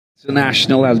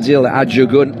International Adil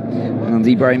Ajogun and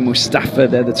Ibrahim Mustafa,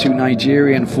 they're the two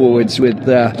Nigerian forwards, with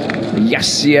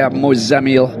Yassir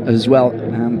Mozamil as well.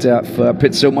 And for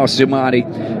Pitso Mosumani,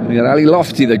 we got Ali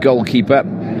Lofty, the goalkeeper.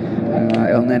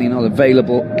 El Neni not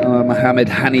available. Mohamed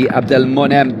Hani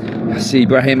Abdelmonem. See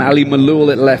Ibrahim Ali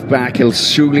Malul at left back. Il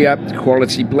Sulia,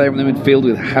 quality player in the midfield,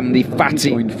 with Hamdi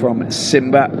Fati from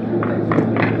Simba. In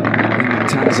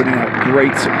Tanzania,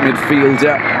 great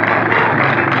midfielder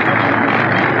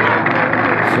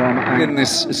in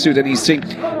this Sudanese team.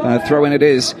 Throw in it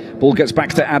is. Ball gets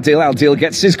back to Adil. Adil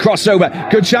gets his crossover.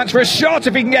 Good chance for a shot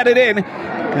if he can get it in.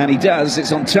 And he does.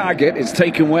 It's on target. It's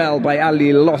taken well by Ali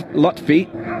Lotfi.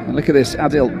 And look at this.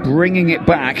 Adil bringing it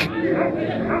back.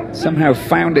 Somehow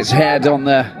found its head on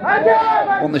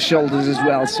the shoulders as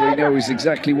well. So he knows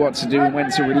exactly what to do and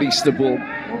when to release the ball.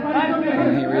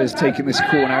 And here he is taking this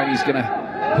corner, and he's going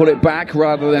to pull it back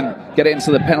rather than get it into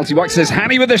the penalty box. There's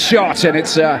Hani with a shot, and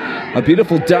it's a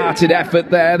beautiful darted effort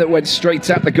there that went straight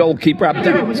at the goalkeeper.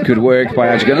 It's good work by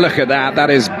Ajogun. Look at that. That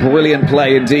is brilliant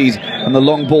play indeed. And the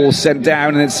long ball sent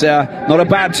down, and it's not a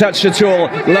bad touch at all.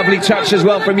 Lovely touch as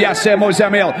well from Yassir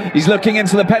Mozamil. He's looking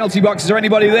into the penalty box. Is there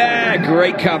anybody there?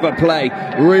 Great cover play.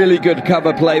 Really good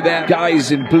cover play there.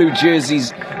 Guys in blue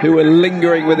jerseys who are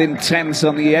lingering with intent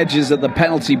on the edges of the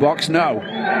penalty box. No.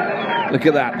 Look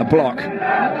at that, the block.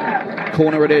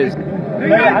 Corner it is. Part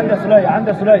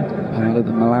of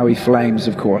the Malawi Flames,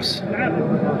 of course.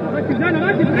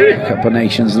 Cup of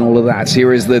Nations and all of that.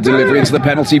 Here is the delivery into the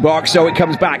penalty box. So it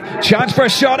comes back. Chance for a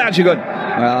shot, Ajogun.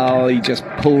 Well, he just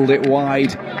pulled it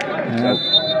wide.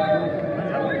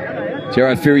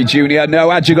 Gerard Fury Jr. No,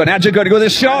 Ajogun. Ajogun with a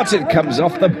shot. It comes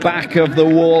off the back of the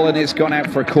wall, and it's gone out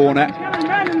for a corner.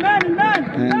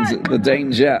 And the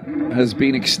danger has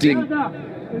been extinct.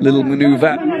 Little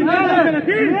manoeuvre. And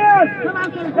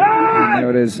there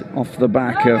it is, off the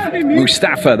back of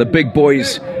Mustafa. The big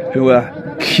boys who are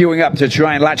queuing up to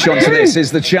try and latch onto this.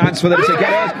 Is the chance for them to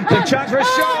get it. The chance for a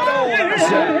shot. Oh, that's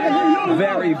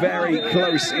very, very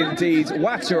close indeed.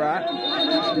 Watara.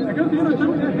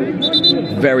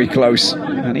 Very close.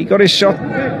 And he got his shot.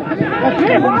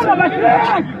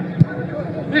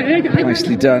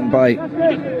 Nicely done by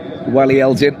Wali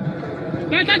Eldin.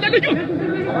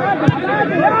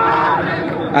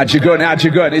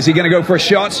 Ajogun, is he going to go for a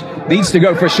shot? Needs to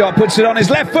go for a shot, puts it on his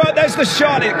left foot, there's the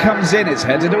shot, it comes in, it's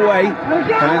headed away,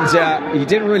 and he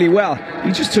did really well.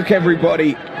 He just took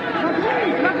everybody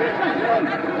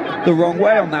the wrong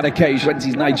way on that occasion.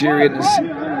 20s Nigerians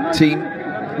team,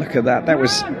 look at that, that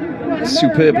was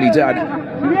superbly done.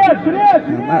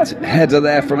 And that header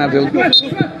there from Adil.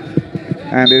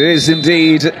 And it is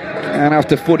indeed. And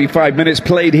after 45 minutes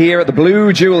played here at the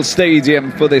Blue Jewel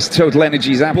Stadium for this Total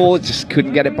Energies ball, just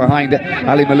couldn't get it behind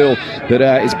Ali Malul, but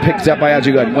it's picked up by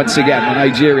Ajogun once again, the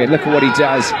Nigerian. Look at what he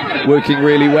does, working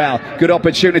really well. Good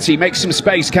opportunity, makes some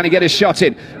space. Can he get a shot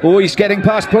in? Oh, he's getting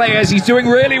past players. He's doing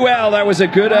really well. That was a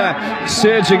good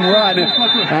surging run,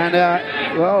 and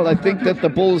well, I think that the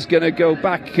ball's going to go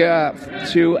back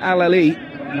to Ahly.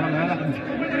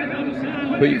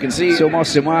 But you can see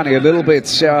Mosumani a little bit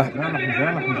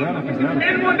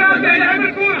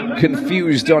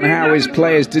confused on how his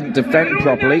players didn't defend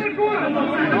properly. I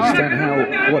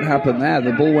understand what happened there.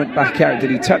 The ball went back out.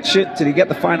 Did he touch it? Did he get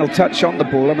the final touch on the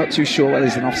ball? I'm not too sure whether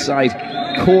there's an offside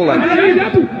call.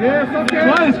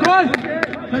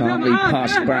 Calmly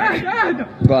passed back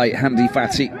by Hamdi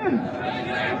Fati.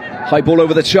 High ball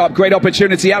over the top, great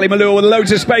opportunity. Ali Malul with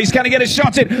loads of space. Can he get a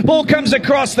shot in? Ball comes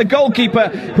across. The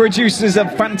goalkeeper produces a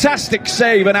fantastic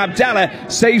save, and Abdallah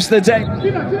saves the day.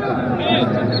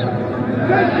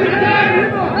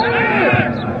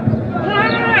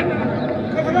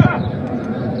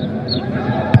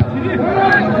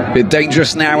 Bit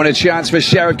dangerous now, and a chance for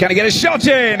Sheriff. Can he get a shot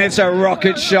in? It's a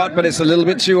rocket shot, but it's a little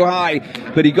bit too high.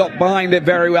 But he got behind it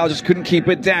very well, just couldn't keep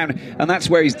it down. And that's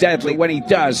where he's deadly. When he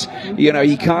does, you know,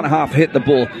 he can't half hit the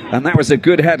ball. And that was a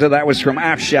good header. That was from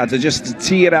Afshad to just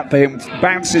tee it up for him.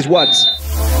 Bounces once.